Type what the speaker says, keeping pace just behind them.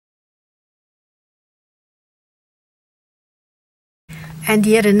and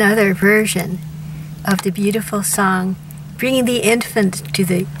yet another version of the beautiful song, bringing the infant to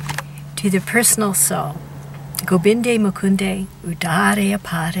the personal soul. Gobin'de, Mukan'de, Uda're,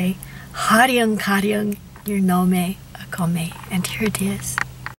 Har'yung, Nirna'me, and here it is.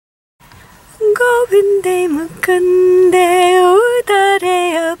 Gobin'de, Mukan'de,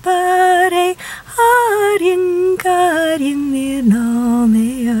 Uda're, Har'yung, Nirna'me,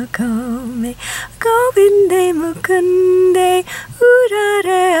 Gobin'de, Mukan'de,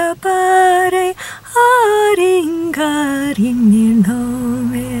 Uda're, Har'yung,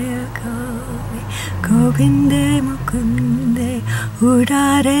 Nirna'me, Gobin'de, Mukan'de,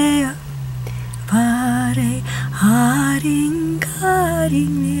 Uda're, Har'yung,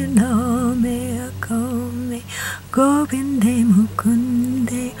 Nirna'me, Gobin'de,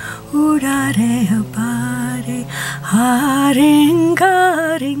 Mukan'de, Uda're, Har'yung,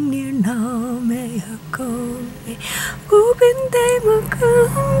 Nirna'me, Gobin'de,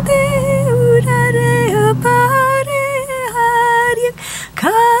 Mukan'de, Uda're,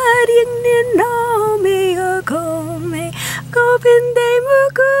 Har'yung, Nirna'me, Gobin'de,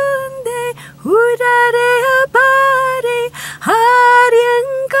 Mukan'de, Uda're,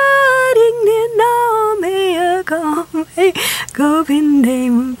 Har'yung, Nirna'me, Gobin'de,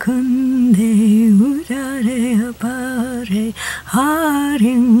 Mukan'de, Uda're,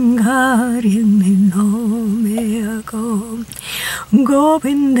 Har'yung, Nirna'me,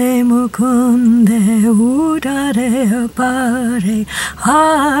 Gobin'de, Mukan'de, Uda're,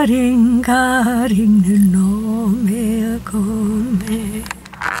 Har'yung, Nirna'me.